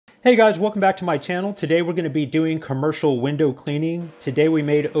Hey guys, welcome back to my channel. Today we're going to be doing commercial window cleaning. Today we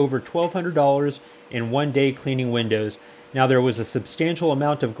made over $1,200 in one day cleaning windows. Now there was a substantial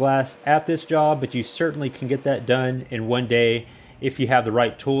amount of glass at this job, but you certainly can get that done in one day if you have the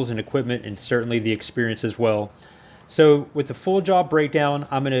right tools and equipment and certainly the experience as well. So with the full job breakdown,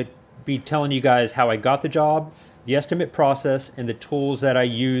 I'm going to be telling you guys how I got the job, the estimate process, and the tools that I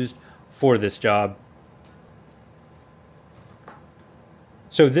used for this job.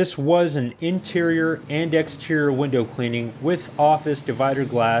 So this was an interior and exterior window cleaning with office divider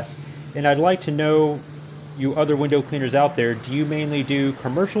glass. And I'd like to know, you other window cleaners out there, do you mainly do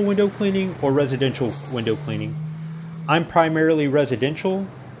commercial window cleaning or residential window cleaning? I'm primarily residential,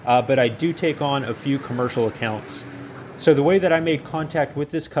 but I do take on a few commercial accounts. So the way that I made contact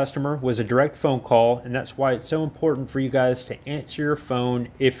with this customer was a direct phone call, and that's why it's so important for you guys to answer your phone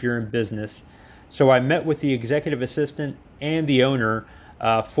if you're in business. So I met with the executive assistant and the owner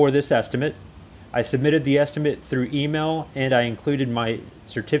for this estimate. I submitted the estimate through email and I included my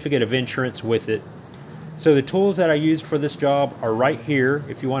certificate of insurance with it. So the tools that I used for this job are right here.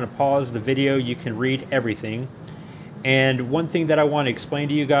 If you want to pause the video, you can read everything. And one thing that I want to explain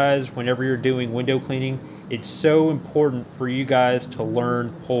to you guys whenever you're doing window cleaning, it's so important for you guys to learn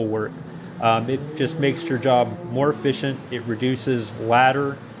pole work. It just makes your job more efficient. It reduces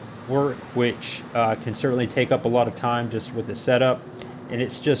ladder work, which can certainly take up a lot of time just with the setup. And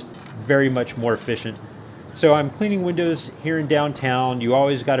it's just very much more efficient. So I'm cleaning windows here in downtown. You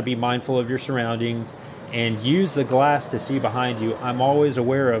always got to be mindful of your surroundings and use the glass to see behind you. I'm always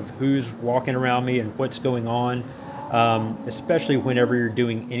aware of who's walking around me and what's going on, especially whenever you're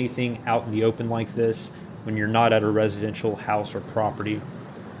doing anything out in the open like this, when you're not at a residential house or property.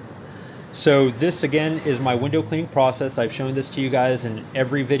 So this again is my window cleaning process. I've shown this to you guys in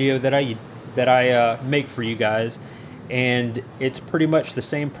every video that I make for you guys. And it's pretty much the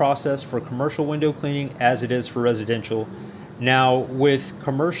same process for commercial window cleaning as it is for residential. Now with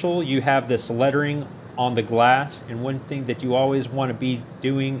commercial, you have this lettering on the glass, and one thing that you always want to be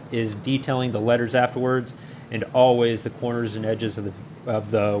doing is detailing the letters afterwards, and always the corners and edges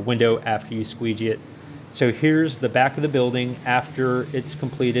of the window after you squeegee it. So here's the back of the building after it's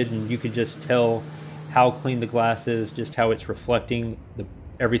completed, and you can just tell how clean the glass is, just how it's reflecting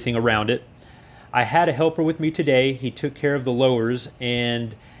everything around it. I had a helper with me today. He took care of the lowers,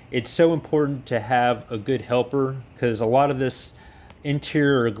 and it's so important to have a good helper because a lot of this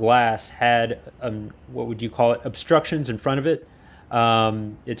interior glass had, what would you call it, obstructions in front of it.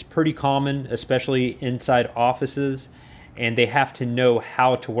 It's pretty common, especially inside offices, and they have to know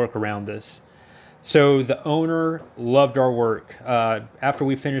how to work around this. So the owner loved our work. After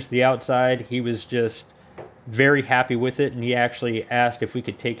we finished the outside, he was just very happy with it, and he actually asked if we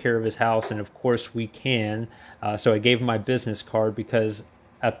could take care of his house, and of course we can. So I gave him my business card because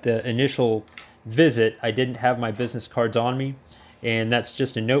at the initial visit I didn't have my business cards on me, and that's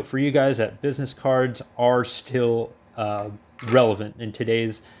just a note for you guys that business cards are still relevant in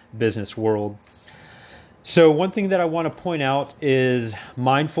today's business world. So one thing that I want to point out is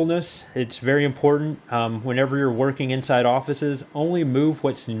mindfulness. It's very important. Whenever you're working inside offices, only move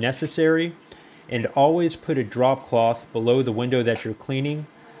what's necessary. And always put a drop cloth below the window that you're cleaning,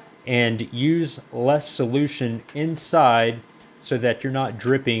 and use less solution inside so that you're not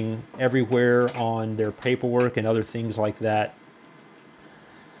dripping everywhere on their paperwork and other things like that.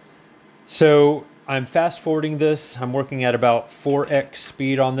 So I'm fast forwarding this. I'm working at about 4x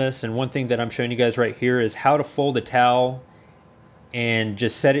speed on this, and one thing that I'm showing you guys right here is how to fold a towel and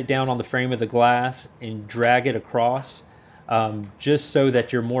just set it down on the frame of the glass and drag it across. Just so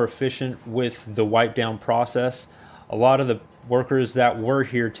that you're more efficient with the wipe down process. A lot of the workers that were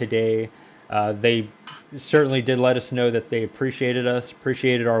here today, they certainly did let us know that they appreciated us,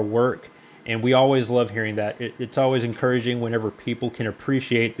 appreciated our work, and we always love hearing that. It's always encouraging whenever people can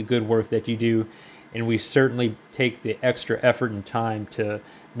appreciate the good work that you do, and we certainly take the extra effort and time to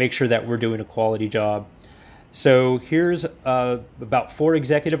make sure that we're doing a quality job. So here's about 4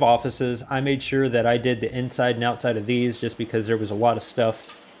 executive offices. I made sure that I did the inside and outside of these just because there was a lot of stuff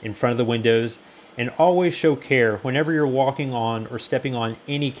in front of the windows. And always show care. Whenever you're walking on or stepping on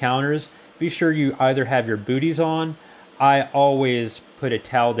any counters, be sure you either have your booties on. I always put a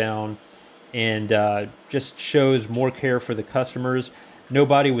towel down, and just shows more care for the customers.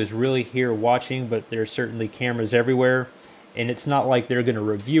 Nobody was really here watching, but there's certainly cameras everywhere. And it's not like they're going to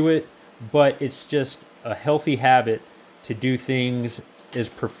review it, but it's just a healthy habit to do things as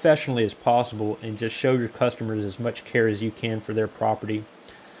professionally as possible and just show your customers as much care as you can for their property.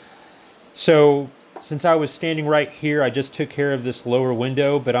 So since I was standing right here, I just took care of this lower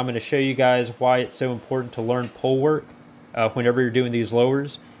window, but I'm going to show you guys why it's so important to learn pole work whenever you're doing these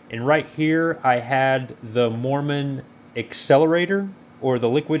lowers. And right here I had the Mormon accelerator or the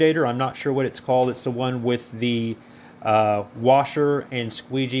liquidator. I'm not sure what it's called. It's the one with the washer and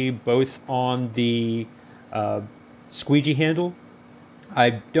squeegee both on the squeegee handle.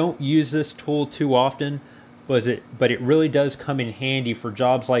 I don't use this tool too often, but it really does come in handy for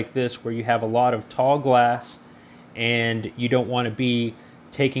jobs like this where you have a lot of tall glass and you don't want to be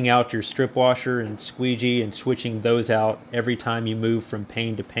taking out your strip washer and squeegee and switching those out every time you move from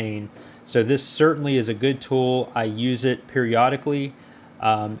pane to pane. So this certainly is a good tool. I use it periodically,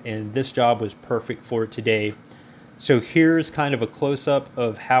 and this job was perfect for it today. So here's kind of a close-up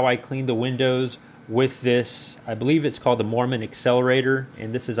of how I clean the windows with this. I believe it's called the Mormon Accelerator,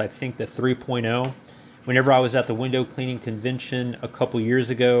 and this is, I think, the 3.0. Whenever I was at the window cleaning convention a couple years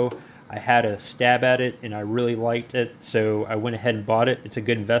ago, I had a stab at it and I really liked it, so I went ahead and bought it. It's a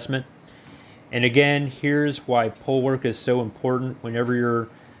good investment. And again, here's why pole work is so important whenever you're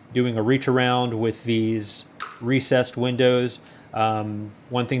doing a reach around with these recessed windows.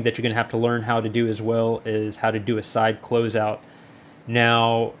 One thing that you're going to have to learn how to do as well is how to do a side closeout.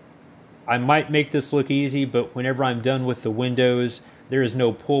 Now, I might make this look easy, but whenever I'm done with the windows, there is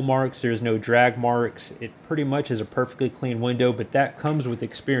no pull marks, there's no drag marks. It pretty much is a perfectly clean window, but that comes with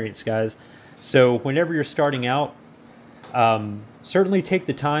experience, guys. So whenever you're starting out, certainly take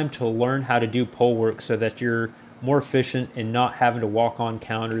the time to learn how to do pole work so that you're more efficient and not having to walk on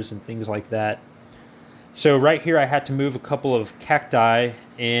counters and things like that. So right here I had to move a couple of cacti,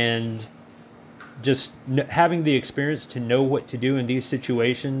 and just having the experience to know what to do in these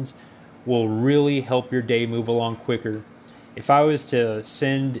situations will really help your day move along quicker. If I was to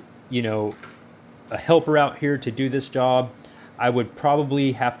send, a helper out here to do this job, I would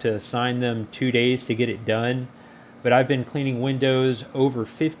probably have to assign them 2 days to get it done. But I've been cleaning windows over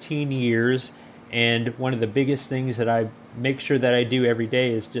 15 years, and one of the biggest things that I make sure that I do every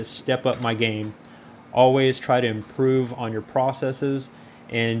day is just step up my game. Always try to improve on your processes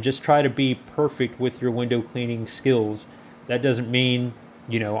and just try to be perfect with your window cleaning skills. That doesn't mean,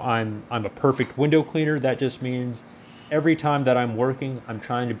 I'm a perfect window cleaner. That just means every time that I'm working, I'm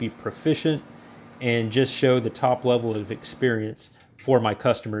trying to be proficient and just show the top level of experience for my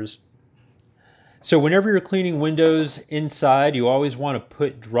customers. So whenever you're cleaning windows inside, you always want to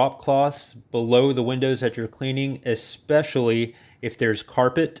put drop cloths below the windows that you're cleaning, especially if there's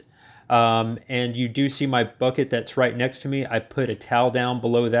carpet. And you do see my bucket that's right next to me. I put a towel down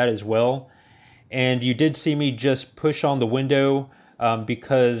below that as well. And you did see me just push on the window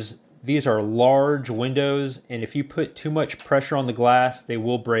because these are large windows, and if you put too much pressure on the glass, they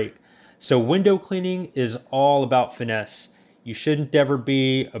will break. So window cleaning is all about finesse. You shouldn't ever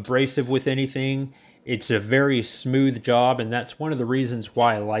be abrasive with anything. It's a very smooth job, and that's one of the reasons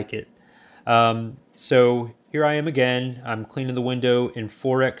why I like it. So here I am again. I'm cleaning the window in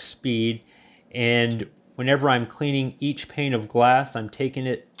 4x speed, and whenever I'm cleaning each pane of glass, I'm cleaning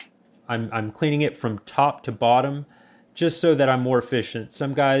it from top to bottom, just so that I'm more efficient.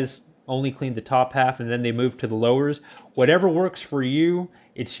 Some guys only clean the top half and then they move to the lowers. Whatever works for you,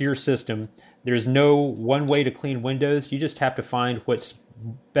 it's your system. There's no one way to clean windows. You just have to find what's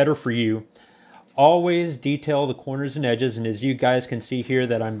better for you. Always detail the corners and edges, and as you guys can see here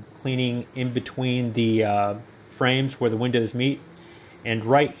that I'm cleaning in between the frames where the windows meet. And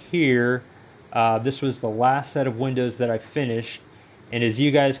right here, this was the last set of windows that I finished, and as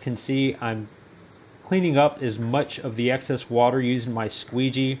you guys can see, I'm cleaning up as much of the excess water using my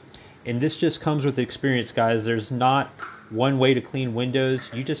squeegee. And this just comes with experience, guys. There's not one way to clean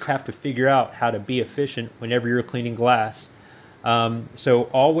windows. You just have to figure out how to be efficient whenever you're cleaning glass. So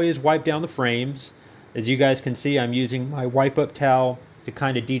always wipe down the frames. As you guys can see, I'm using my wipe up towel to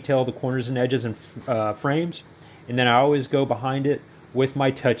kind of detail the corners and edges and frames. And then I always go behind it with my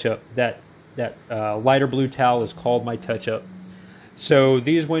touch up. That lighter blue towel is called my touch up. So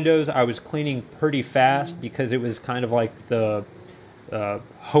these windows I was cleaning pretty fast because it was kind of like the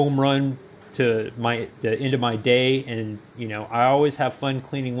home run to the end of my day, and I always have fun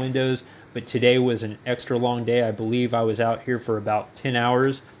cleaning windows, but today was an extra long day. I believe I was out here for about 10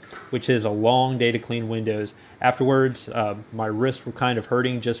 hours, which is a long day to clean windows. Afterwards, my wrists were kind of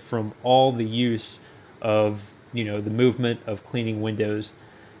hurting just from all the use of the movement of cleaning windows.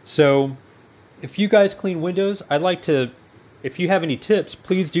 So if you guys clean windows, if you have any tips,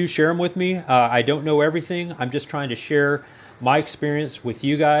 please do share them with me. I don't know everything. I'm just trying to share my experience with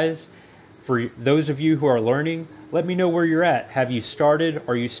you guys. For those of you who are learning, let me know where you're at. Have you started?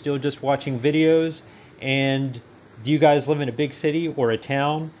 Are you still just watching videos? And do you guys live in a big city or a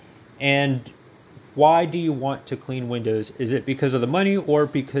town? And why do you want to clean windows? Is it because of the money or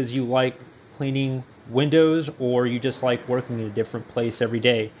because you like cleaning windows, or you just like working in a different place every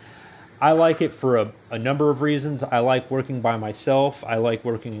day. I like it for a number of reasons. I like working by myself. I like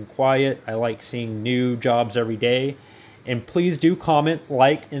working in quiet. I like seeing new jobs every day. And please do comment,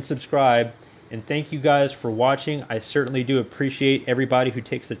 like, and subscribe. And thank you guys for watching. I certainly do appreciate everybody who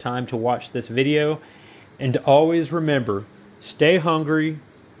takes the time to watch this video. And always remember, stay hungry,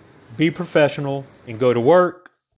 be professional, and go to work.